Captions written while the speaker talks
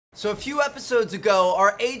So a few episodes ago,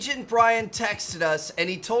 our agent Brian texted us and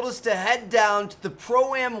he told us to head down to the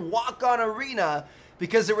Pro-Am Walk-On Arena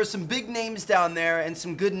because there were some big names down there and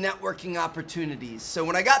some good networking opportunities. So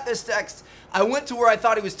when I got this text, I went to where I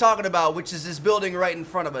thought he was talking about, which is this building right in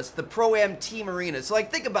front of us, the Pro-Am Team Arena. So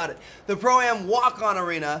like, think about it. The Pro-Am Walk-On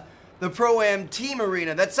Arena, the Pro-Am Team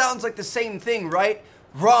Arena. That sounds like the same thing, right?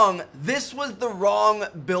 Wrong. This was the wrong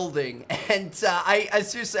building, and I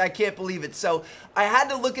seriously, I can't believe it. So I had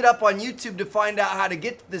to look it up on YouTube to find out how to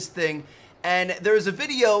get to this thing, and there was a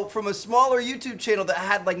video from a smaller YouTube channel that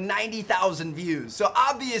had like 90,000 views. So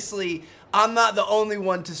obviously, I'm not the only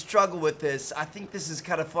one to struggle with this. I think this is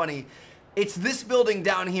kind of funny. It's this building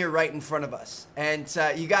down here right in front of us, and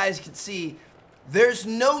you guys can see there's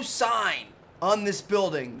no sign on this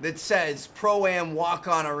building that says Pro-Am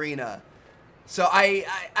Walk-On Arena. So I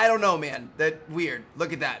don't know, man. That weird.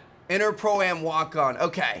 Look at that. Enter Pro-Am Walk-On.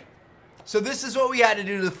 Okay. So this is what we had to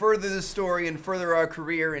do to further the story and further our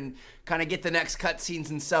career and kind of get the next cutscenes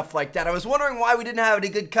and stuff like that. I was wondering why we didn't have any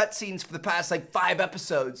good cutscenes for the past like 5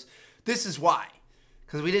 episodes. This is why.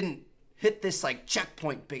 Because we didn't hit this like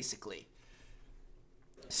checkpoint basically.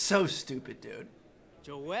 So stupid, dude.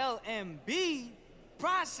 Joel MB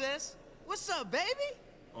process. What's up, baby?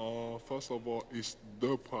 First of all, it's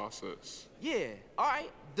the process. Yeah, all right,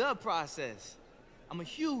 the process. I'm a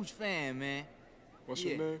huge fan, man. What's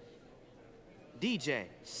your name? DJ.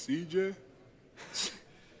 CJ?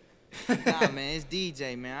 Nah, man, it's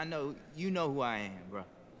DJ, man. I know, you know who I am, bro.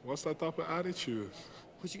 What's that type of attitude?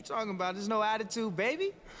 What you talking about? There's no attitude,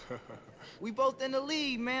 baby. We both in the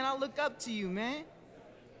league, man. I look up to you, man.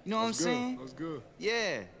 You know what I'm saying? That's good.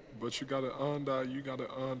 Yeah. But you gotta earn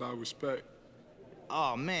that respect.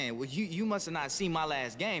 Oh, man, well, you must have not seen my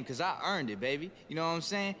last game, because I earned it, baby. You know what I'm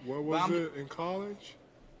saying? Where was it, in college?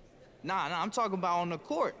 Nah, I'm talking about on the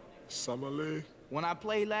court. Summer league? When I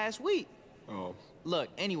played last week. Oh. Look,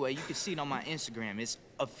 anyway, you can see it on my Instagram. It's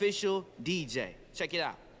official DJ. Check it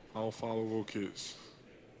out. I don't follow little kids.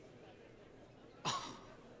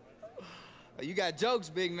 You got jokes,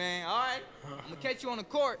 big man. All right, I'm gonna catch you on the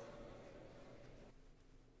court.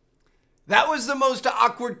 That was the most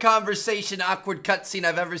awkward conversation, awkward cutscene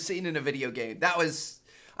I've ever seen in a video game. That was,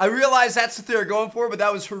 I realize that's what they were going for, but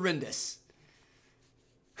that was horrendous.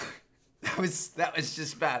 that was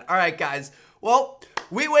just bad. All right, guys. Well,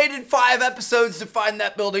 we waited 5 episodes to find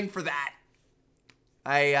that building for that.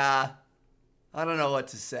 I don't know what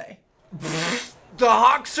to say. The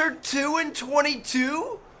Hawks are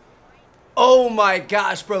 2-22? Oh my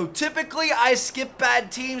gosh, bro. Typically, I skip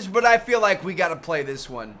bad teams, but I feel like we gotta play this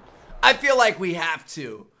one. I feel like we have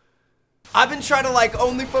to. I've been trying to like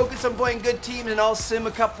only focus on playing good teams and I'll sim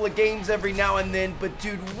a couple of games every now and then, but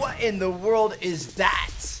dude, what in the world is that?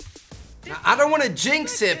 Now, I don't want to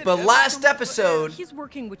jinx it, but last episode, he's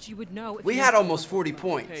working, which you would know if we had almost 40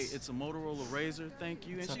 points. Hey, it's a Motorola Razr, thank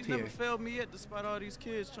you. And What's she's up never here? failed me yet, despite all these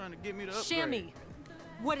kids trying to get me to upgrade. Shammy,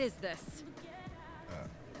 what is this?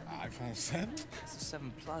 iPhone 7? It's a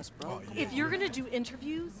 7 Plus, bro. If you're gonna do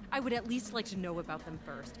interviews, I would at least like to know about them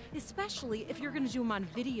first. Especially if you're gonna do them on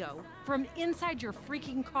video from inside your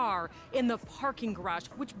freaking car in the parking garage,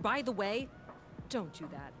 which, by the way, don't do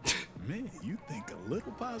that. Man, you think a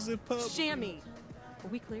little positive pub? Shammy, are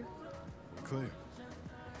we clear? Clear.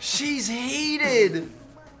 She's heated.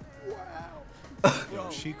 Yo,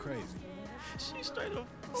 she crazy. She straight up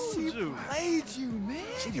fooled you. Played you, man.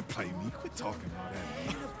 She didn't play me. Quit talking all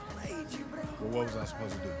that. Played you, bro. Well, what was I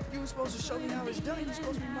supposed to do? You were supposed to show me how it's done. You were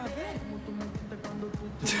supposed to be my vet.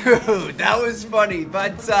 Dude, that was funny.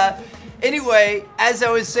 But anyway, as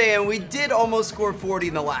I was saying, we did almost score 40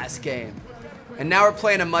 in the last game. And now we're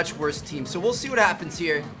playing a much worse team. So we'll see what happens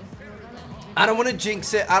here. I don't want to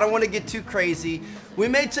jinx it. I don't want to get too crazy. We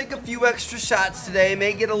may take a few extra shots today.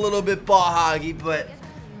 May get a little bit ball hoggy, but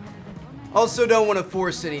also don't want to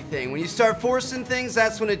force anything. When you start forcing things,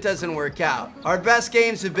 that's when it doesn't work out. Our best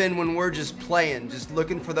games have been when we're just playing, just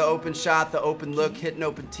looking for the open shot, the open look, hitting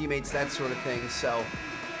open teammates, that sort of thing. So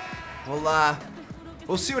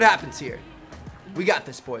we'll see what happens here. We got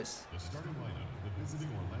this, boys.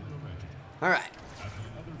 All right,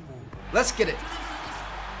 let's get it.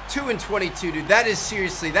 2-22, dude. That is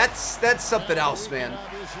seriously, that's something else, man.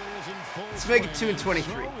 Let's make it 2-23.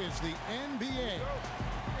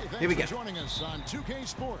 Here we go.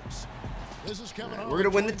 We're gonna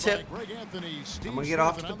win the tip. I'm gonna get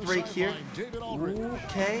off to the break here.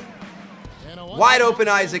 Okay. Wide open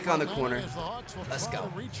Isaac on the corner. Let's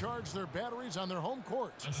go.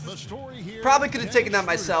 Probably could have taken that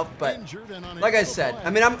myself, but like I said, I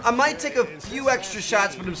mean, I might take a few extra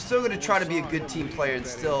shots, but I'm still going to try to be a good team player and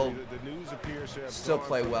still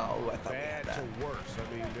play well. Ooh, I thought we had that.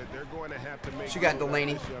 She got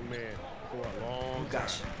Delaney. Oh,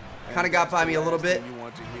 gosh. Kind of got by me a little bit.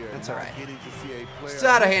 That's all right. Still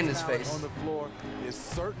had a hand in his face.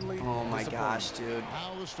 Oh my gosh, dude.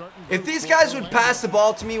 If these guys would pass the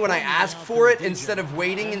ball to me when I ask for it instead of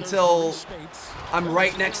waiting until I'm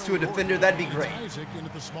right next to a defender, that'd be great.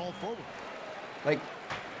 Like,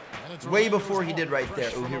 way before he did right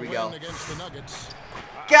there. Oh, here we go.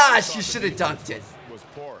 Gosh, you should have dunked it.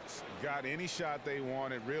 Got any shot they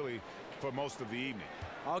wanted, really, for most of the evening.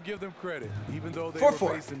 I'll give them credit, even though they 4-4.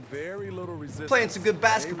 were facing very little resistance. Playing some good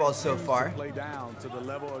basketball so far. Play down to the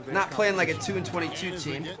level of Not playing like a 2-22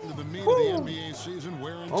 team. Woo.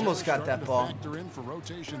 Almost got that ball. Trying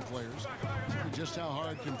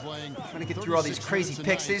to get through all these crazy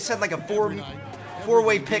picks. They just had like a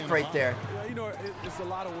four-way pick right there. Yeah, you know, it's a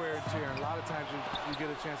lot of wear and tear, and a lot of times you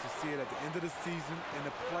get a chance to see it at the end of the season in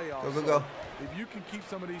the playoffs. Go, go, go. If you can keep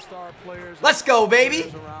some of these star players. Let's go,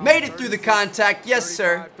 baby. Made it through the contact. Yes,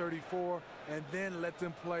 sir. 34, and then let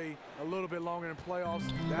them play a little bit longer in playoffs.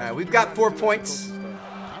 All right, we've got 4 points.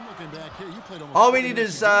 All we need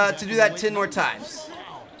is to do that 10 more times.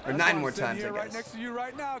 Or 9 more times, I guess. Right next to you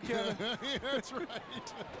right now, Kevin. That's right.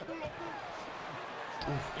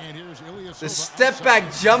 The step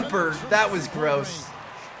back jumper, that was gross.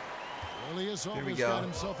 Here we go.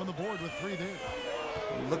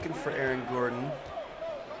 Looking for Aaron Gordon.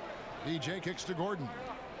 DJ kicks to Gordon.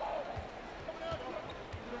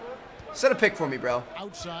 Set a pick for me, bro.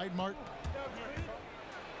 Outside, Martin.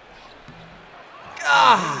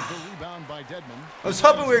 Ah! The rebound by Dedmon. I was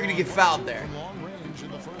hoping we were going to get fouled there. Long range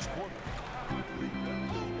in the first quarter.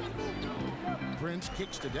 Prince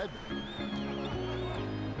kicks to Dedmon.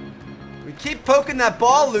 We keep poking that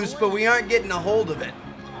ball loose, but we aren't getting a hold of it.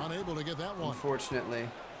 Unable to get that one. Unfortunately.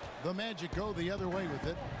 The Magic go the other way with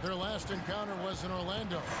it. Their last encounter was in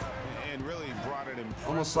Orlando. And really brought it in.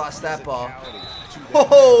 Almost lost that ball.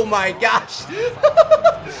 Oh my gosh.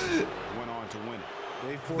 Went on to win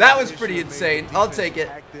it. That was pretty insane. I'll take it.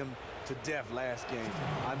 Them to death last game.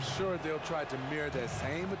 I'm sure they'll try to mirror that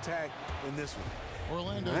same attack in this one.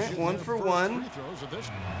 Orlando All right, 1 for 1.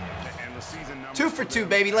 2 for 2,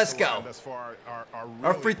 baby. Let's go.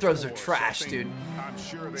 Our free throws are trash, dude.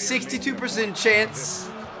 62% chance.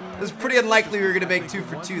 It was pretty unlikely we were going to make 2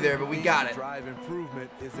 for 2 there, but we got it.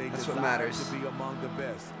 That's what matters.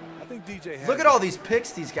 Look at all these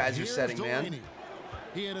picks these guys are setting, man.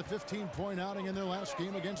 He had a 15-point outing in their last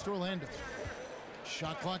game against Orlando.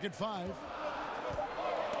 Shot clock at 5.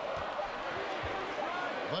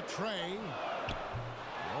 But Trey.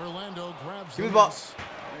 Orlando grabs the ball.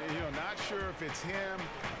 You know, not sure if it's him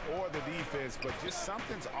or the defense, but just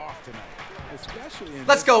something's off tonight. Especially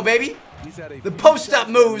Let's go, baby. The post-up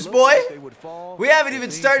moves, boy. We haven't even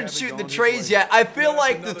started shooting the trays yet. I feel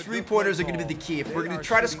like the three-pointers are going to be the key. If we're going to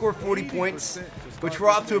try to score 40 points, which we're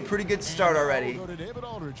off to a pretty good start already,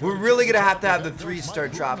 we're really going to have the threes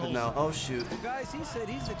start dropping, though. Oh, shoot.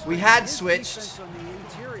 We had switched.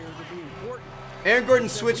 Aaron Gordon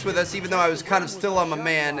switched with us, even though I was kind of still on my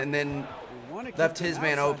man, and then left his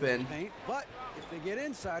man open. But if they get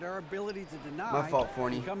inside, our ability to deny my fault,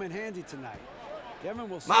 Forney. come in handy tonight. Kevin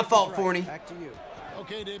will my fault, Forney. Back to you.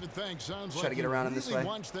 Okay, David, thanks. Sounds Try to get around him this way.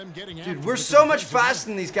 Dude, Dude, we're so much faster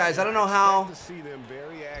than these guys. I don't know how.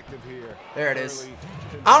 There it is.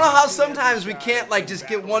 I don't know how sometimes we can't like just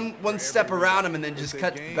get one step around him and then just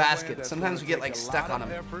cut to the basket. Sometimes we get like stuck on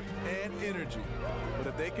him. Effort and energy. But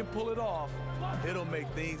if they can pull it off, it'll make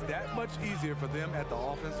things that much easier for them at the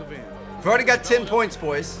offensive end. We've already got 10 points,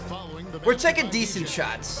 boys. We're taking decent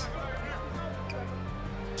shots.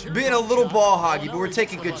 Being a little ball hoggy, but we're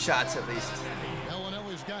taking good shots at least.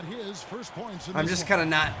 I'm just kind of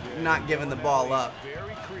not giving the ball up.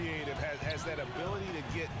 Very creative, has that ability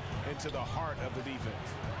to get into the heart of the defense.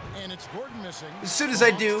 And it's Gordon missing. As soon as I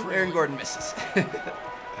do, Aaron Gordon misses.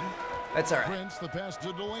 That's all right. Prince, the pass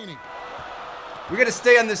to Delaney. We're gonna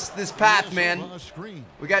stay on this path, man.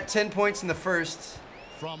 We got 10 points in the first.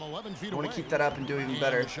 From 11 feet I want away. to keep that up and do even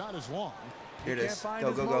better. The shot is long. Here it is.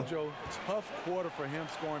 Go, Go, go, go. Tough quarter for him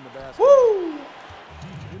scoring the basket. Woo!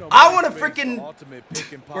 You know, I want to Basketball's freaking. the ultimate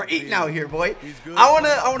pick and pop We're eating team. out here, boy. He's good I want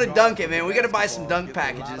to at dunk it, man. We got to buy basketball. some dunk Gets a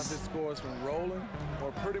lot of his packages. scores from rolling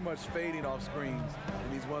or pretty much fading off screens,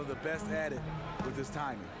 and he's one of the best at it with his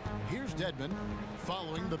timing. Here's Dedmon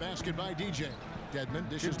following the basket by DJ. Dedmon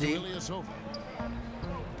dishes to D. Ilyasova.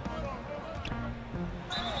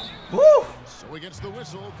 Woo! Joey gets the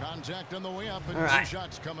whistle. Contact on the way up, and All right. 2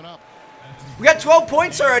 shots coming up. We got 12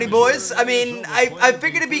 points already, boys. I mean, I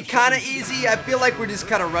figured it'd be kind of easy. I feel like we're just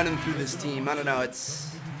kind of running through this team. I don't know. It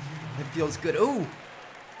feels good. Ooh.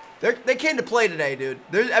 They came to play today, dude.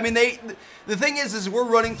 I mean, the thing is we're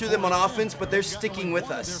running through them on offense, but they're sticking with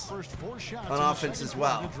us on offense as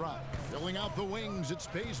well. Filling out the wings, it's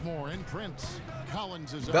Bazemore and Prince.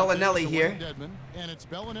 Collins is Bellinelli here. Dedmon, and it's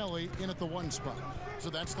Bellinelli in at the 1 spot. So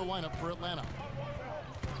that's the lineup for Atlanta.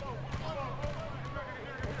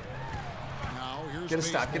 Now here's Get a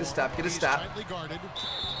stop, get a stop, get a stop. Tightly guarded.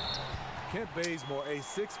 Kent Bazemore, a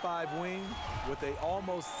 6'5" wing with a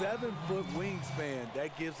almost 7-foot wingspan.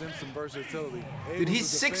 That gives him some versatility. Dude, he's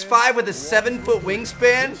 6'5" with a 7-foot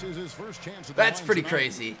wingspan? This is his first chance at the That's line pretty tonight.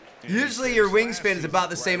 crazy. Usually your wingspan is about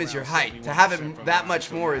the same as your height. To have it that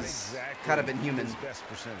much more is kind of inhuman. Best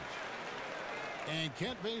percentage. And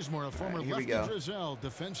Kent Bazemore, a former here we lefty go. Drizzell,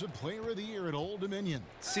 Defensive Player of the Year at Old Dominion.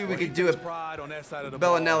 Let's see what we could do with Pride on that side of the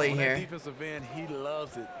Bellinelli ball. On here. that defensive end, he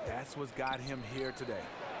loves it. That's what's got him here today.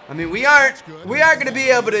 I mean, we aren't going to be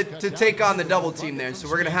able to take on the double team there, so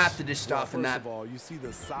we're going to have to just soften that. First of all, you see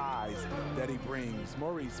the size that he brings.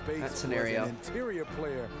 Maurice Space That was scenario. an interior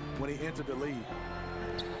player when he entered the league.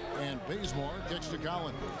 And Bazemore kicks to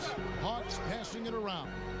Collins. Hawks passing it around.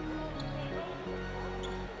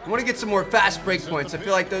 I want to get some more fast break points. I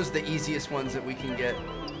feel like those are the easiest ones that we can get.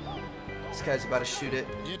 This guy's about to shoot it.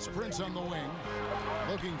 It's Prince on the wing.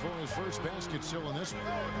 Looking for his first basket still in this one.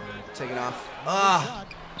 Taking off. Ah,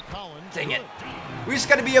 Collins. dang it. We just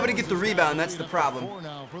got to be able to get the rebound. That's the problem. 4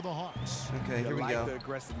 now for the Hawks. Okay, here we like go. the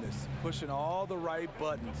aggressiveness, pushing all the right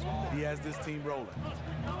buttons. He has this team rolling.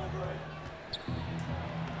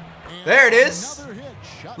 There it is. Another hit.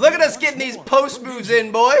 Shot Look at made us getting once these more post for moves DJ.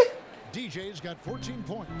 in, boy. DJ's got 14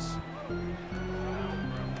 points.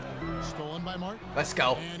 Stolen by Martin. Let's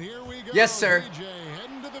go. And here we go. Yes, sir. DJ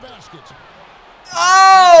heading to the basket.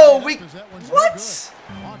 Oh, we, Because that one's no what?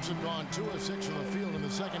 good. Hawks have gone 2 of 6 from the field in the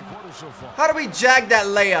second quarter so far. How do we jag that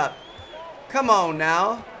layup? Come on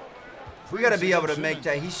now. We got to be able to make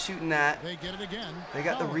that. He's shooting that. They get it again. They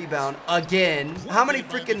got the rebound again. How many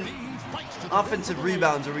freaking offensive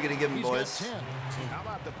rebounds are we going to give him, He's got boys? 10. How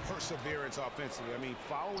about the perseverance offensively? I mean,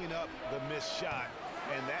 following up the missed shot,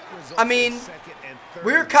 and that results I mean, in second and third.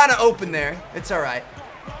 we were kind of open there. It's all right.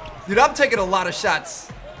 Dude, I'm taking a lot of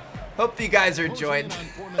shots. Hope you guys are enjoying. Closing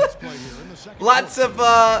in on 4 minutes play here in the second Lots quarter.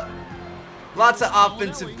 of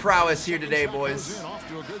offensive prowess here today, boys. Off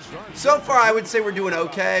to a good start. So far, I would say we're doing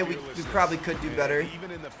okay. We probably could do better. Even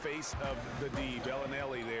in the face of the D,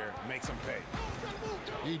 Bellinelli there makes him pay.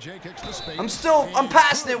 DJ kicks to space. I'm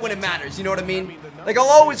passing it when it matters. You know what I mean? Like I'll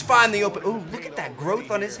always find the open. Ooh, look at that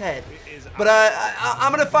growth on his head. But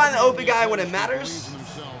I'm gonna find the open guy when it matters.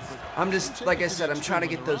 I'm just, like I said, I'm trying to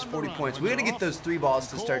get those 40 points. We gotta get those 3 balls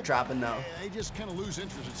to start dropping though. They just kind of lose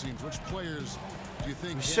interest, it seems. Which players do you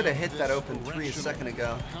think We should have have hit that this open 3 a irrational second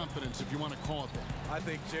ago. confidence, if you want to call it that? I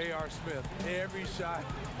think J.R. Smith, every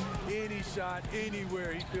shot,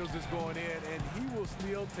 anywhere he feels is going in, and he will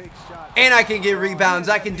still take shots. And I can get rebounds.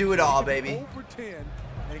 I can do it all, baby. Over 10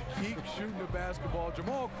 and keep shooting the basketball.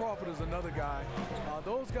 Jamal Crawford is another guy.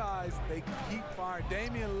 Those guys, they keep firing.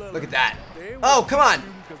 Damian Lillard. Look at that. they will Oh, come on. keep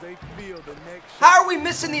shooting 'cause they feel the next How are we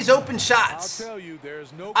missing these open shots? I'll tell you,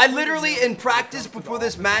 there's no I literally, in practice before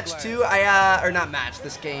this match too, or not match,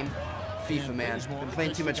 this game, FIFA, man. Been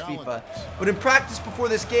playing too much FIFA. But in practice before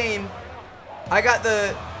this game, I got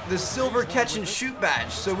the silver catch and shoot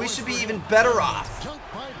badge, so we should be even better off.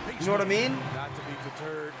 You know what I mean? Not to be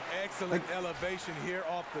deterred. Excellent elevation here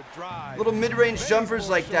off the drive. Little mid-range jumpers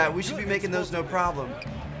like that, we should be making those no problem.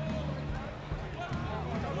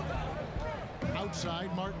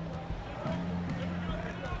 Outside, Martin.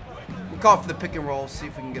 We'll call for the pick and roll, see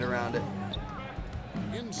if we can get around it.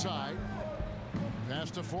 Inside.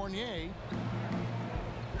 Pass to Fournier.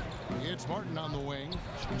 It's Martin on the wing.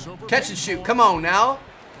 Shoots over Catch and shoot, Bazemore. come on now.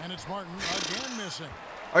 And it's Martin again missing.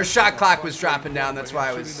 Our shot clock was dropping down, that's why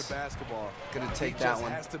I Shooting was the basketball. gonna take He that just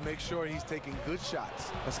one. has to make sure he's taking good shots.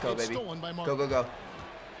 Let's go, It's baby. stolen by Go, Martin. go, go.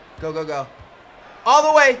 Go, go, go. All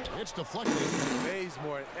the way. It's deflected.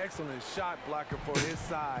 Bazemore, an excellent shot blocker for his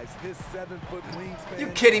size. His 7-foot wingspan. You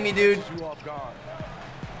kidding me, dude? catches you off guard.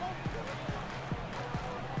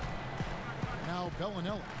 Now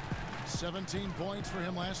Bellinelli. 17 points for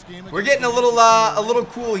him last game. We're getting a little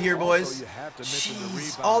cool here, boys. Also, you have to mention the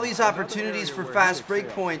Jeez, rebound. all these Another opportunities area for where fast he break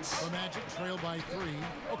excels. points. The Magic trail by 3.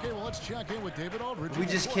 Okay, well, let's check in with David Aldridge. We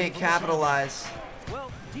just can't capitalize.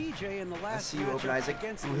 Well, DJ in the last see you, Open matchup Isaac.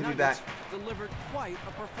 against Ooh, the he'll be Nuggets back. delivered quite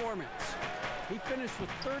a performance. He finished with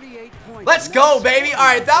 38 points. Let's go, baby. All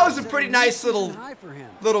right, that was a pretty nice little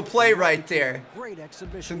play right there. Great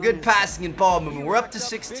exhibition. Some good passing and ball movement. We're up to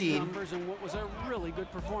 16. Numbers and what was a really good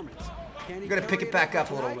performance. We're going to pick it back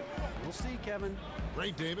up a little bit. We'll see, Kevin.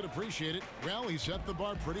 Great, David. Appreciate it. Well, he set the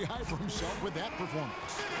bar pretty high for himself with that performance.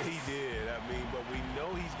 He did. I mean, but we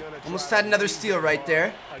know he's going to Almost had another steal right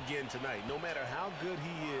there. Again tonight. No matter how good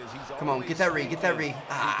he is, he's Come on, get that re, get that re.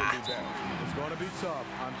 Ah. It's going to be tough.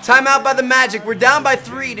 Timeout by the Magic. We're down by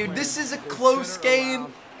 3, dude. This is a close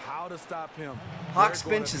game. How to stop him. Hawks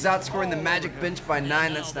bench is outscoring the Magic bench by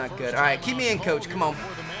 9. That's not good. All right, keep me in, coach. Come on.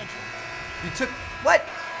 You took what?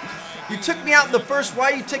 You took me out in the first.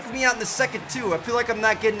 Why are you taking me out in the second too? I feel like I'm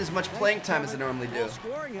not getting as much playing time as I normally do.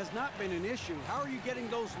 Scoring has not been an issue. How are you getting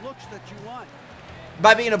those looks that you want?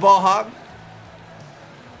 By being a ball hog.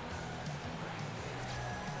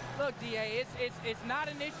 Look, DA, it's not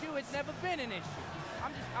an issue. It's never been an issue.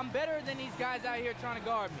 I'm better than these guys out here trying to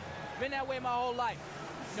guard me. It's been that way my whole life.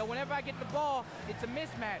 You know, whenever I get the ball, it's a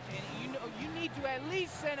mismatch, and you need to at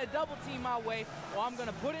least send a double team my way, or I'm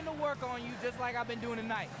gonna put in the work on you just like I've been doing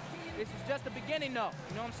tonight. This is just the beginning, though.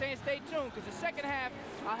 You know what I'm saying? Stay tuned, because the second half,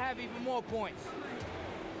 I'll have even more points.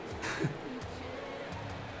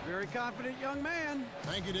 Very confident young man.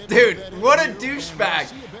 Thank you, David. Dude, what a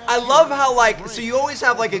douchebag. I love how, like, so you always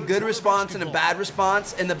have, like, a good response and a bad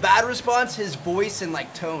response. And the bad response, his voice and,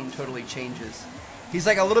 like, tone totally changes. He's,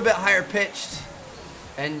 like, a little bit higher pitched.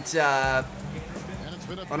 And, I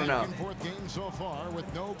don't know.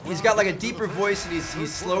 He's got, like, a deeper voice, and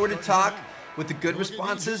he's slower to talk with the good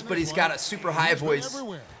responses, but he's got a super high voice,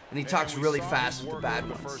 and he talks really fast with the bad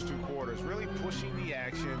ones. First 2 quarters, really pushing the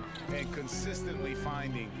action and consistently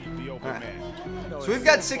finding the open man. So we've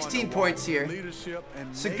got 16 points here.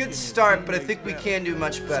 It's a good start, but I think we can do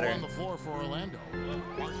much better.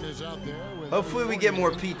 Hopefully we get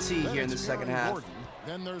more PT here in the second half.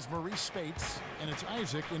 Then there's Maurice Spates, and it's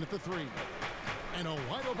Isaac in at the 3. And a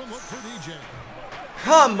wide open look for DJ.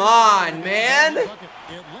 Come on, man.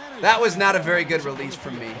 That was not a very good release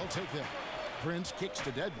from me. Prince kicks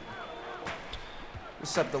to Dedmon.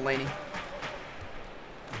 What's up, Delaney?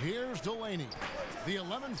 Here's Delaney, the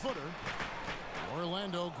 11-footer.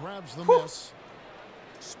 Orlando grabs the miss.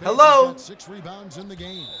 Hello. 6 rebounds in the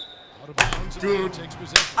game. Dude,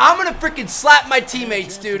 I'm gonna freaking slap my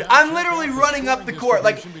teammates, dude. I'm literally running up the court.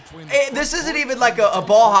 Like, this isn't even like a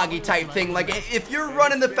ball hoggy type thing. Like, if you're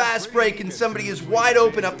running the fast break and somebody is wide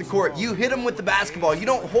open up the court, you hit them with the basketball. You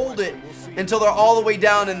don't hold it until they're all the way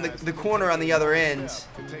down in the corner on the other end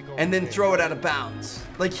and then throw it out of bounds.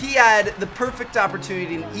 Like, he had the perfect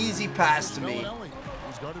opportunity, an easy pass to me.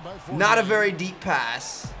 Not a very deep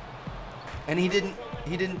pass. And he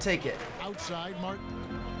didn't take it. Outside, Martin.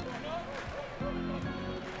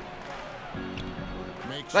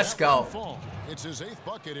 Let's go. It's his 8th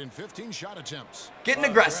bucket in 15 shot attempts. Getting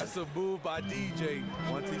aggressive. Aggressive move by DJ.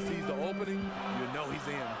 Once he sees the opening, you know he's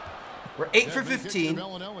in. We're 8 for 15,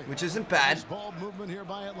 which isn't bad. Ball movement here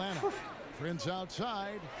by Atlanta. Prince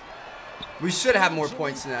outside. We should have more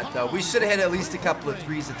points than that, though. We should have hit at least a couple of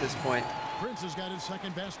threes at this point. Prince has got his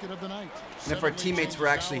 2nd basket of the night. And if our teammates were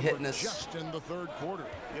actually hitting us. Just in the 3rd quarter.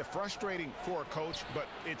 Yeah, frustrating for a coach, but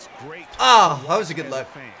it's great. Oh, that was a good look.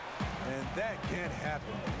 And that can't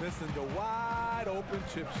happen. Missing the wide open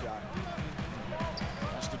chip shot.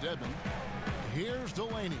 Pass to Dedmon. Here's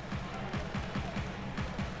Delaney.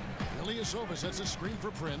 Ilyasova sets a screen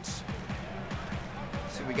for Prince.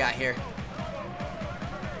 Let's see what we got here.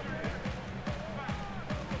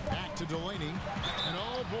 Back to Delaney. And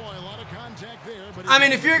oh boy, a lot of contact there. But I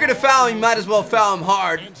mean, if you're going to foul him, you might as well foul him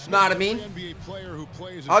hard. Know what I mean?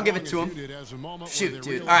 I'll give it to him. Shoot,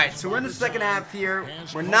 dude. All right, so we're in the second half here.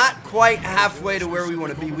 We're not quite halfway to where we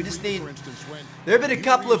want to be. We just need... There have been a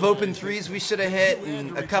couple of open threes we should have hit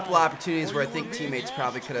and a couple of opportunities where I think teammates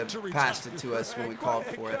probably could have passed it to us when we called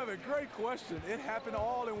for it. Great question. It happened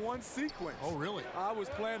all in one sequence. Oh, really? I was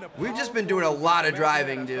playing We've just been doing a lot of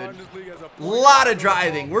driving, dude. A lot of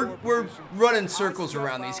driving. We're running circles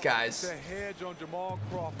around these guys.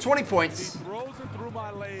 20 points. He throws it through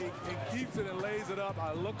my leg and keeps it and lays it up.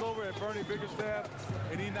 I look over at Bernie Bickerstaff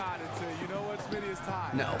and he nodded and said, "You know what, Smitty, it's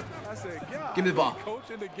time." No. I said, "Yeah." Give me the ball. Coach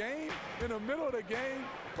in the game, in the middle of the game,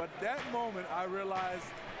 but that moment I realized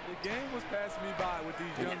the game was passing me by with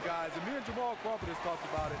these young guys, and me and Jamal Crawford has talked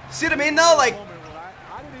about it. See what I mean, though? Like,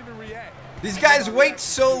 I didn't even react. These guys wait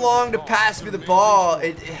so long to pass me the ball.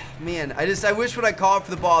 Man, I wish when I called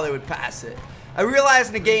for the ball, they would pass it. I realize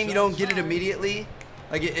in a game you don't get it immediately.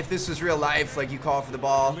 Like, if this was real life, like you call for the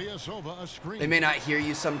ball, they may not hear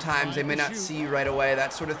you sometimes. They may not see you right away,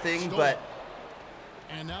 that sort of thing. But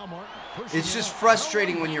And now Martin pushes It's just it out.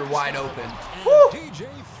 frustrating when you're wide open. And Woo! DJ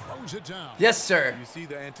throws it down. Yes, sir. You see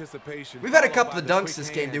the anticipation. We've had a followed couple by of the dunks quick this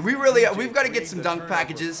game, dude. hands. We've got to get reads some the dunk turnover,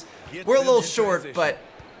 packages. gets We're a them little in short, transition. but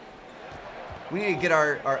we need to get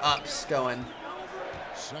our ups going.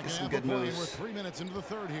 Second Some half good of play. moves. We're 3 minutes into the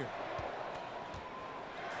third here.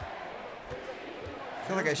 I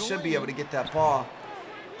feel like I should be able to get that ball.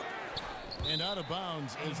 And out of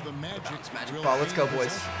bounds is the Magic. Magic ball. Let's go,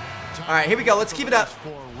 boys. All right, here we go. Let's keep it up. For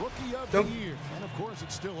Rookie of Don't- the Year. And of course,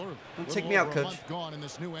 it's still early. Don't Little take me out, over a Coach. month gone in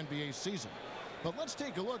this new NBA season. But let's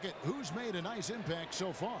take a look at who's made a nice impact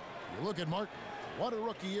so far. You look at Martin. What a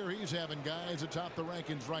rookie year he's having, guys, atop the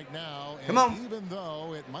rankings right now. And Come on. even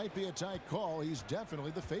though it might be a tight call, he's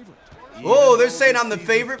definitely the favorite. Oh, they're saying I'm the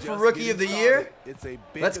favorite for Rookie of the Year? It's a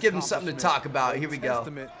big Let's give him something to talk about. Here we go.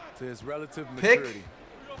 Testament to his relative Pick. maturity.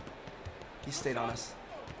 He stayed on us.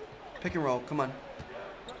 Pick and roll. Come on.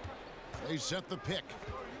 They set the pick.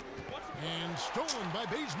 And stolen by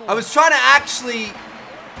Bazemore. I was trying to actually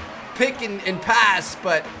pick and pass,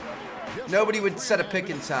 but nobody would set a pick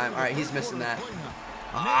in time. All right, he's missing that.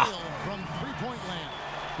 Nailed from three-point land.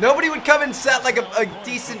 Nobody would come and set like a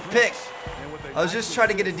decent pick. I was just trying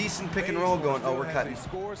to get a decent pick and roll going. Oh, we're cutting. He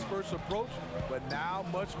scores first approach, but now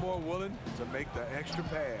much more willing to make the extra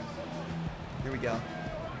pass. Here we go.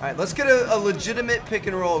 All right, let's get a legitimate pick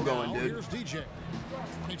and roll going, Now dude. here's DJ.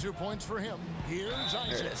 22 points for him. Here's Isaac.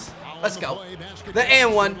 There it is. Out Let's on go. play, basket The count.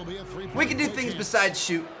 and one. It'll be a three-point We can do play things chance. besides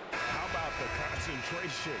shoot. How about the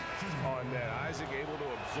concentration on that? Isaac able to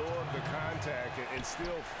absorb the contact and still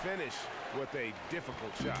finish with a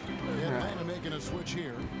difficult shot. Atlanta making a switch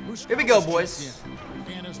here. Here we go, boys.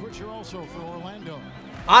 And a switch here also for Orlando.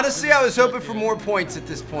 Honestly, I was hoping for more points at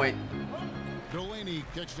this point. Delaney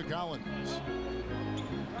kicks to Collins.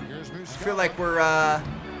 Here's I feel like we're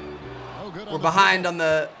we're behind on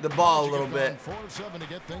the ball a little bit.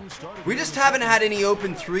 We just haven't had any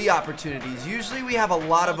open three opportunities. Usually we have a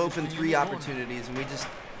lot of open three opportunities, and we just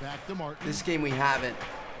Back to Martin. this game we haven't.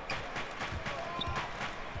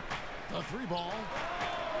 The three ball.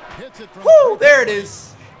 Hits it from Woo! There it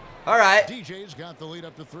is. All right. DJ's got the lead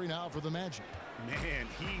up to 3 now for the Magic. Man,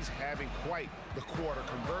 he's having quite the quarter,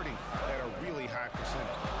 converting at a really high percentage.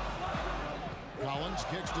 Collins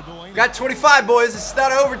kicks to Delaney. Got 25, boys. It's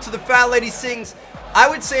not over till the fat lady sings. I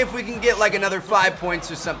would say if we can get like another 5 points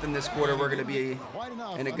or something this quarter, we're going to be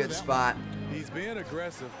in a good spot. He's being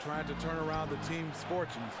aggressive, trying to turn around the team's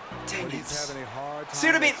fortunes. Dang but it. he's having a hard time. See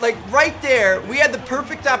what I mean? Like right there, we had the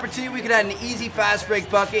perfect opportunity. We could have had an easy fast break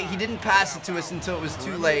bucket. He didn't pass it to us until it was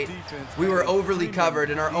too late. We were overly covered,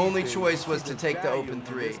 and our only choice was to take the open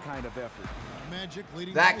three. Magic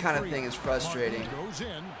leading That by kind of 3. thing is frustrating. Martin goes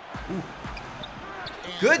in.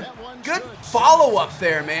 Good follow-up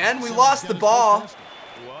there, man. We lost the ball.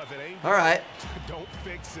 Well, if it ain't All right. don't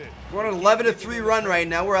fix it. We're on an 11-3 run right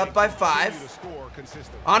now. We're up by 5.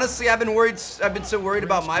 Honestly, I've been so worried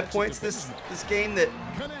about my points this game that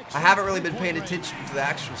I haven't really been paying attention to the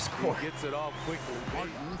actual score. Gets it off quickly.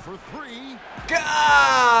 Martin for 3.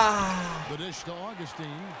 Gah! The dish to Augustine.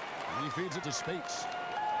 He feeds it to Spates.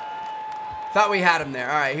 Thought we had him there.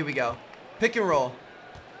 All right, here we go. Pick and roll.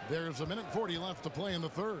 There's 1:40 left to play in the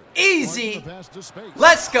third. Easy. Martin the pass to Spates.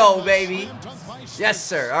 Let's go, baby. Yes,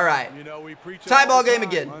 sir. All right. You know, we preach Tie all ball the game time,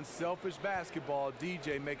 again. Unselfish basketball.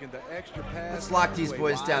 DJ making the extra pass. Let's lock these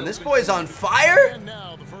boys Wide down. This open. boy's on fire. And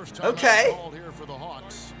now the first time Okay. called here for the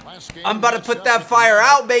Hawks. Last game, I'm about to matched put up that with fire the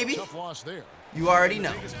out, baby. Tough loss there. You already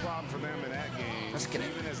know. Biggest problem for them in that game. Let's get it.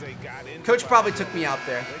 Even as they got into Coach it, probably took me out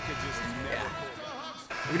there. they could just never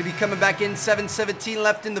We're going to be coming back in. 7:17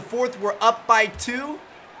 left in the fourth. We're up by 2.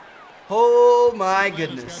 Oh, my Atlanta's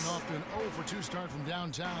goodness. gotten off to an 0 for 2 start from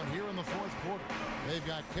downtown here in the fourth quarter. They've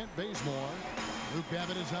got Kent Bazemore. Luke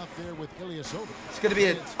Babbitt is out there with Ilyasova. It's going to be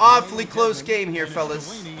an awfully close game here, fellas.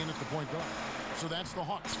 Delaney in at the point guard. So that's the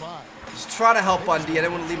Hawks 5. Just try to help on D. I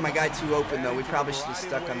didn't want to leave my guy too open, though. We probably should have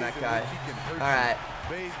stuck on that guy. All right.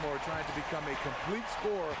 Bazemore trying to become a complete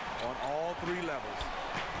scorer on all 3 levels.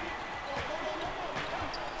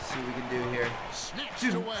 See what we can do here.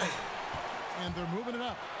 Snatched away. And they're moving it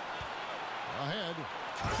up. Ahead.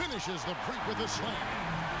 Finishes the break with a slam.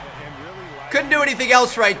 and really like Couldn't do anything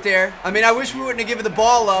else right there. I mean, I wish we wouldn't have given the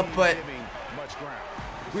ball up, but giving much ground.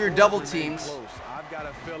 we were double teamed. Close. I've got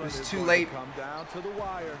a feeling It was it's too going late. to come down to the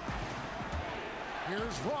wire.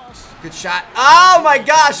 Here's Ross. Good shot. Oh, my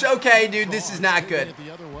gosh. Okay, dude, this is not good. Taking it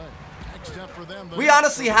the other way. Next up for them, We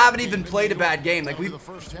honestly haven't even played a bad game. Like, we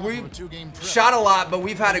shot a lot, but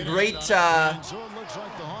we've had a great, And so it looks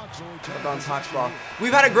like the Hawks Bounce Hawks ball.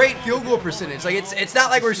 We've had a great field goal percentage. Like it's not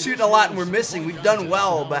like we're shooting a lot and we're missing. We've done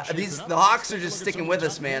well, but the Hawks are just sticking with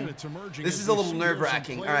us, man. This is a little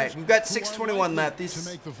nerve-wracking. All right, we've got 6:21 left.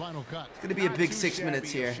 It's gonna be a big 6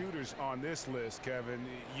 minutes here. Shooters on this list, Kevin.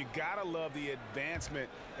 You gotta love the advancement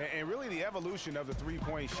and really the evolution of the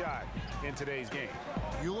three-point shot in today's game.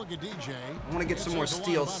 You look at DJ. I want to get some more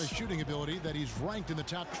steals. About his shooting ability that he's ranked in the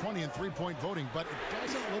top 20 in three-point voting, but it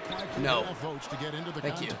doesn't look like he no. enough votes to get into the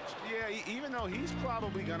Thank contest. you. Yeah, even though he's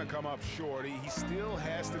probably going to come up short, he still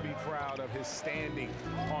has to be proud of his standing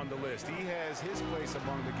on the list. He has his place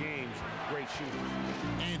among the game's great shooters.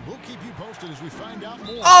 And we'll keep you posted as we find out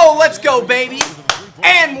more. Oh, let's go, baby.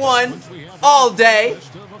 And one all day.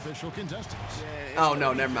 Oh,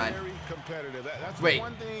 no, never mind. Wait.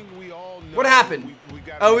 What happened?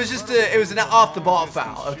 Oh, it was an off-the-ball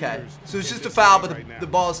foul. Okay. So it's just a foul, but the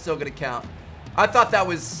ball is still going to count. I thought that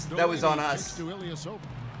was on us.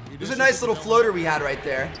 It was a nice little floater we had right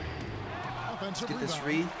there. Let's get this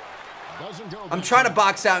read. I'm trying to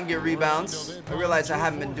box out and get rebounds. I realize I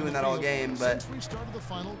haven't been doing that all game, but we started the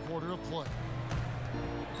final quarter of play.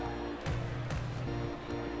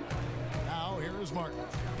 Now here is Martin.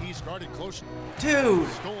 He started close. Dude,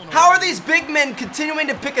 how are these big men continuing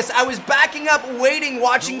to pick us? I was backing up, waiting,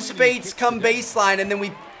 watching Spates come baseline, and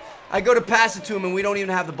then I go to pass it to him, and we don't even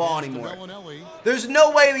have the ball anymore. There's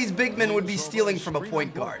no way these big men would be stealing from a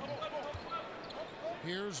point guard.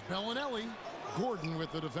 Here's Bellinelli. Gordon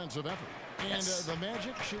with the defensive effort. And the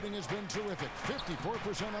Magic shooting has been terrific.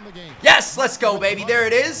 54% on the game. Yes, let's go, baby. There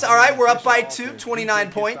it is. All right, we're up by 2,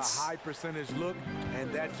 29 points. It's a high percentage look, and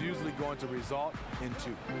that's usually going to result in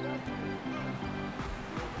 2.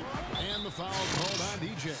 And the foul called on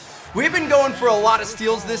DJ. We've been going for a lot of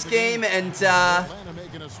steals this game, and Atlanta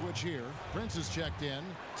making a switch here. Prince is checked in.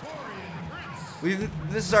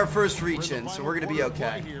 this is our first reach in, so we're going to be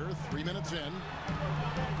okay. Here, 3 minutes in.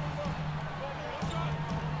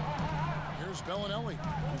 Here's Bellinelli.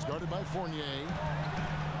 He's guarded by Fournier.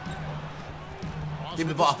 Give him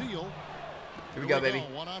the ball. Here we go, baby.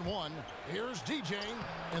 One-on-one. Here's DJ.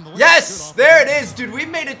 And the Yes, there it is, dude. We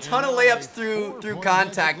made a ton of layups through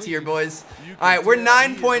contact here, boys. All right, we're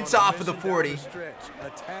 9 points off of the 40.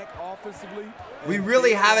 We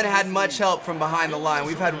really haven't had much help from behind the line.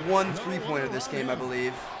 We've had 1 3-pointer this game, I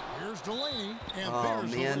believe. Oh,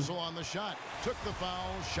 man.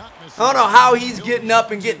 I don't know how he's getting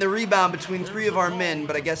up and getting the rebound between 3 of our men,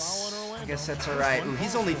 but I guess that's all right. Ooh,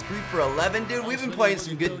 he's only 3 for 11, dude. We've been playing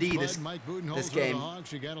some good D this game. All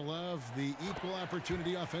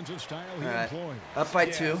right, up by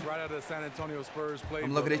 2.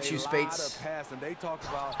 I'm looking at you, Spates.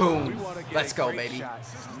 Boom. Let's go, baby.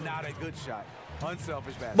 Not a good shot.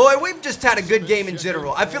 Unselfish basket. Boy, we've just had a good game in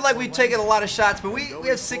general. I feel like we've taken a lot of shots, but we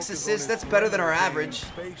have 6 assists. That's better than our average.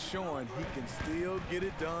 Space showing he can still get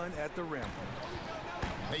it done at the rim.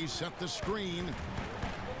 They set the screen.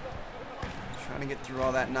 Trying to get through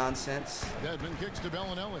all that nonsense. Dedmon kicks to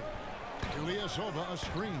Bellinelli. Ilyasova a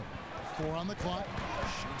screen. 4 on the clock.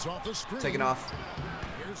 Shoots off the screen. Taking off.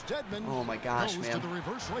 Here's Dedmon. Oh my gosh, Goes man. to the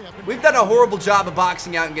reverse layup. We've done a horrible job of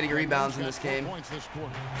boxing out and getting rebounds in this game. And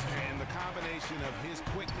the combination of his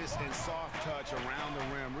quickness and soft touch around the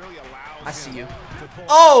rim really allows I see you. him to pull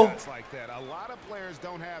Oh! shots like that. A lot of players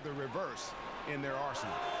don't have the reverse in their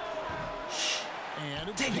arsenal. And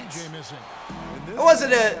it's Dang it. DJ missing. It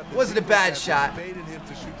wasn't a bad shot. Baited him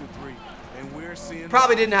to shoot the 3, and we're seeing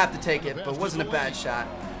Probably didn't have to take it, but wasn't a bad shot.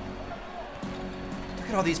 Look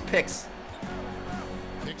at all these picks.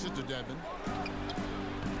 Kicks it to Dedmon.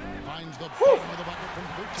 Finds the bottom of the bucket from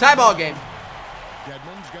 15. Tie ball game.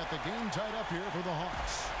 Dedmon's got the game tied up here for the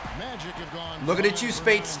Hawks. Magic have gone. Looking at you,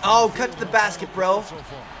 Spates. Oh, cut to the basket, bro.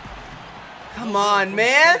 Come on,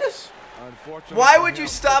 man. Why would you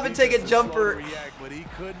stop and take a jumper? But he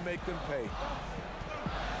couldn't make them pay.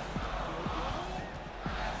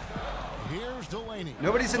 Here's Delaney.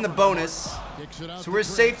 Nobody's in the bonus, so we're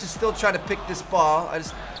safe to still try to pick this ball. I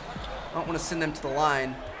don't want to send them to the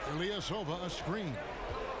line. Ilyasova a screen.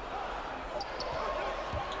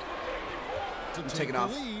 I'm taking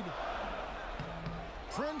off. Lead.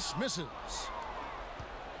 Prince misses.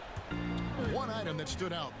 One item that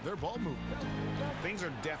stood out, their ball movement. Things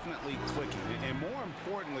are definitely clicking, and more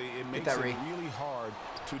importantly, it makes that it ring. really hard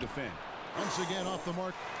to defend. Once again off the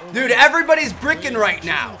mark. Dude, everybody's bricking right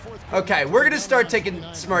now. Okay, we're going to start taking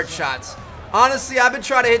smart shots. Honestly, I've been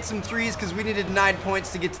trying to hit some 3s because we needed 9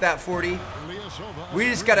 points to get to that 40. We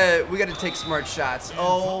just gotta take smart shots.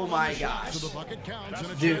 Oh my gosh.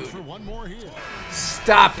 Dude.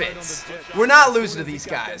 Stop it. We're not losing to these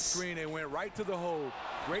guys.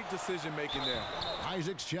 Great decision making there.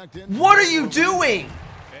 Isaac's checked in. What are you doing?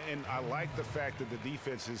 And I like the fact that the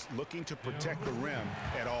defense is looking to protect the rim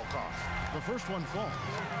at all costs. The first one falls.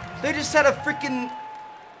 They just had a freaking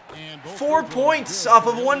 4 points off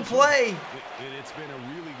of one play. It's been a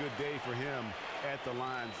really good day for him at the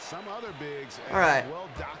line. Some other bigs have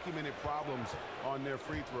well-documented problems on their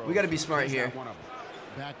free throws. We got to be smart here.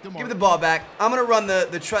 Back to Give me the ball back. I'm going to run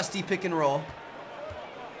the trusty pick and roll.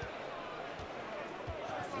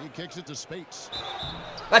 He kicks it to Spates.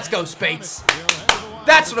 Let's go, Spates.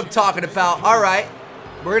 That's what I'm talking about. All right.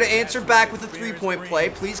 We're going to answer back with a three-point play.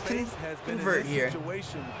 Please convert here.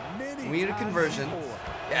 We need a conversion.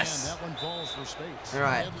 Yes. All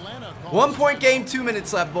right. 1 point game, 2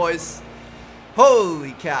 minutes left, boys.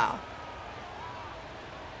 Holy cow.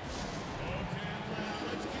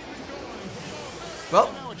 Well,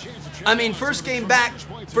 I mean, first game back,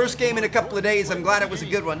 first game in a couple of days. I'm glad it was a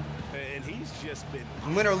good one.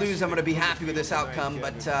 Win or lose, I'm going to be happy with this outcome,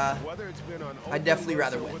 but I'd definitely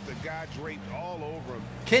rather win.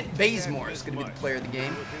 Kent Bazemore is going to be the player of the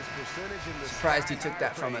game. Surprised he took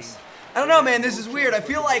that from us. I don't know, man. This is weird. I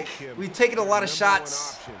feel like we've taken a lot of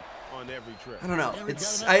shots. I don't know.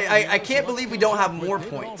 It's I can't believe we don't have more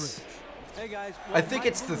points. I think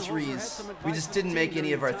it's the threes. We just didn't make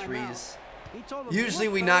any of our threes. Usually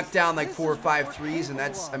we knock down like 4 or 5 threes, and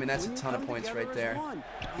that's a ton of points right there.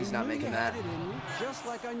 He's not making that. Just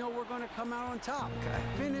like I know we're going to come out on top. Okay.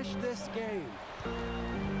 Finish this game.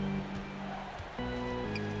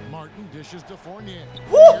 Martin dishes to Fournier.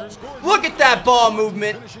 Woo! Look at that ball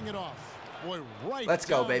movement. Finishing it off. Boy, right Let's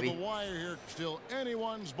go, down to baby. the wire here. Still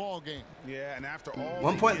anyone's ball game. Yeah, and after all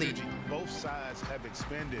 1 point lead. Both sides have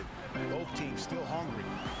expended. Both teams still hungry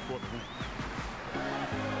for the win.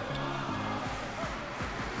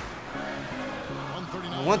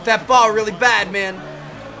 I want that ball really bad, man.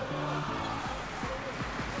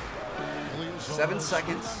 7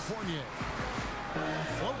 seconds.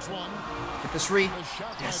 Get this read.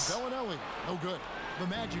 Yes. No good. The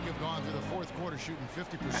Magic have gone through the fourth quarter shooting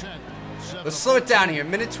 50%. Let's slow it down here.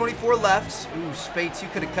 Minute 24 left. Ooh, Spates, you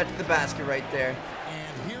could have cut to the basket right there.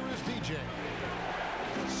 And here is DJ.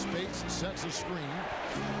 Spates sets a screen.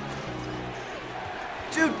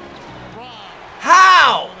 Dude,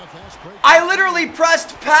 how? I literally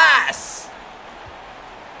pressed pass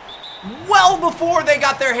well before they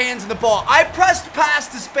got their hands on the ball. I pressed pass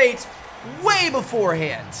to Spates way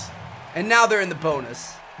beforehand. And now they're in the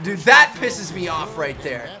bonus. Dude, that pisses me off right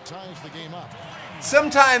there.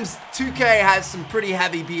 Sometimes 2K has some pretty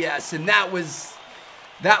heavy BS, and that was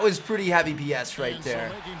pretty heavy BS right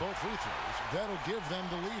there. That'll give them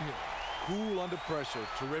the lead here. Cool under pressure.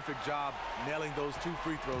 Terrific job nailing those 2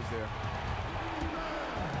 free throws there.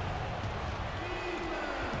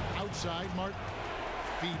 Outside, Martin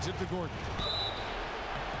feeds it to Gordon.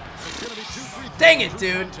 Dang it,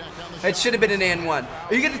 dude. It should have been an and one.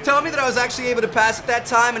 Are you going to tell me that I was actually able to pass at that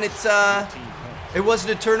time and it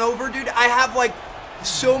wasn't a turnover? Dude, I have like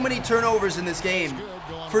so many turnovers in this game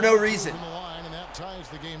for no reason.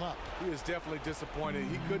 He is definitely disappointed.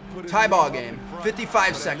 He couldn't put tie ball game.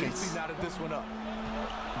 55 seconds.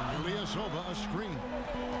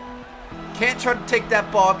 Can't try to take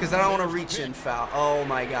that ball because I don't want to reach in foul. Oh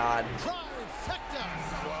my God.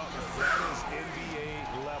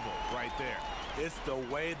 It's the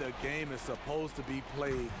way the game is supposed to be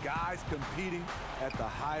played. Guys competing at the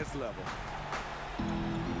highest level.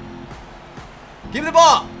 Give me the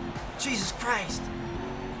ball. Jesus Christ.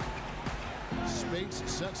 Spates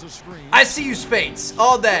sets a screen. I see you, Spates,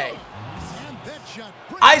 all day.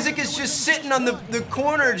 Isaac is just sitting on the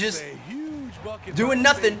corner, just doing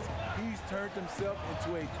nothing. He's turned himself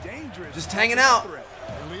into a dangerous, just hanging out.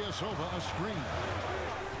 Ilyasova a screen.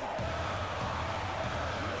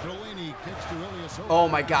 Oh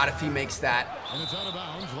my God, if he makes that. And it's out of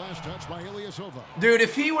bounds. Last touch by Ilyasova. Dude,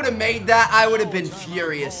 if he would have made that, I would have been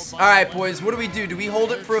furious. All right, boys, what do? Do we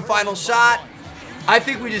hold it for a final shot? I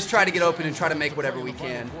think we just try to get open and try to make whatever we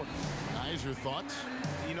can.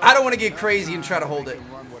 I don't want to get crazy and try to hold it.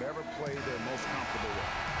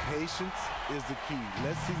 Patience is the key.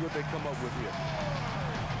 Let's see what they come up with here.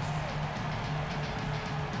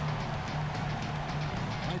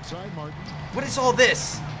 Outside, Martin. What is all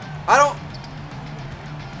this? I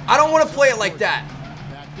don't want to play it like that.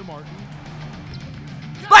 Back to Martin.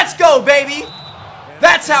 Let's go, baby.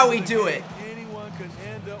 That's how we do it. Anyone can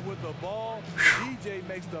end up with the ball. DJ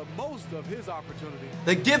makes the most of his opportunity.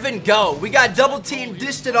 The give and go. We got double team,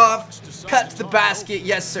 dished it off, cut to the basket.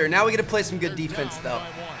 Yes, sir. Now we got to play some good defense, though.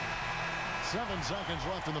 7 seconds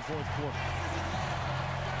left in the fourth quarter.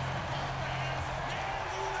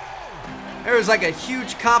 There was like a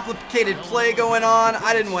huge complicated play going on.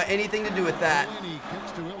 I didn't want anything to do with that.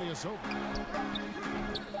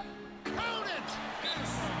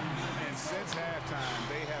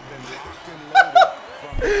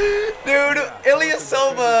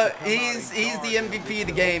 Ilyasova, he's the MVP of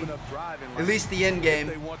the game. At least the end game.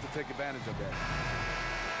 They want to take advantage of that.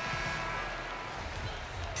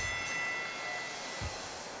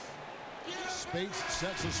 Spates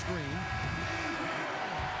sets a screen.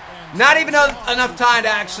 Not even enough time to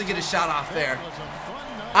actually get a shot off there.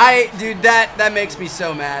 Dude, that makes me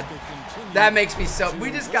so mad. That makes me so. We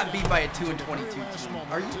just got beat by a 2-22 team.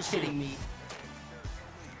 Are you kidding me?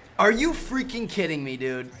 Are you freaking kidding me,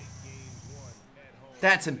 dude?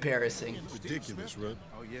 That's embarrassing. Ridiculous, Rud.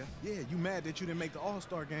 Oh, yeah? Yeah, you mad that you didn't make the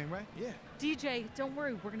All-Star game, right? Yeah. DJ, don't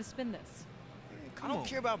worry. We're going to spin this. I don't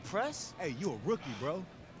care about press. Hey, you a rookie, bro.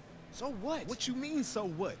 So what? What you mean, so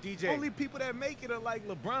what? DJ. Only people that make it are like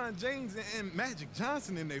LeBron James and Magic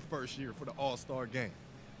Johnson in their first year for the All-Star game.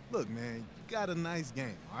 Look, man, you got a nice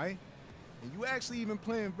game, all right? And you actually even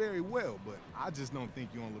playing very well, but I just don't think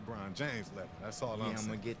you're on LeBron James level. That's all I'm saying. I'm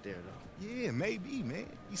going to get there, though. Yeah, maybe, man.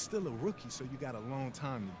 He's still a rookie, so you got a long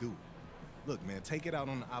time to do it. Look, man, take it out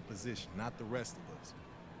on the opposition, not the rest of us.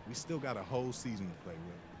 We still got a whole season to play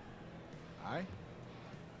with. All right?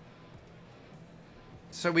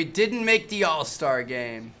 So we didn't make the All-Star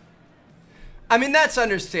game. I mean, that's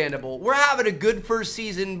understandable. We're having a good first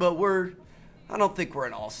season, but I don't think we're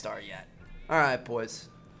an All-Star yet. All right, boys.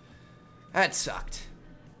 That sucked.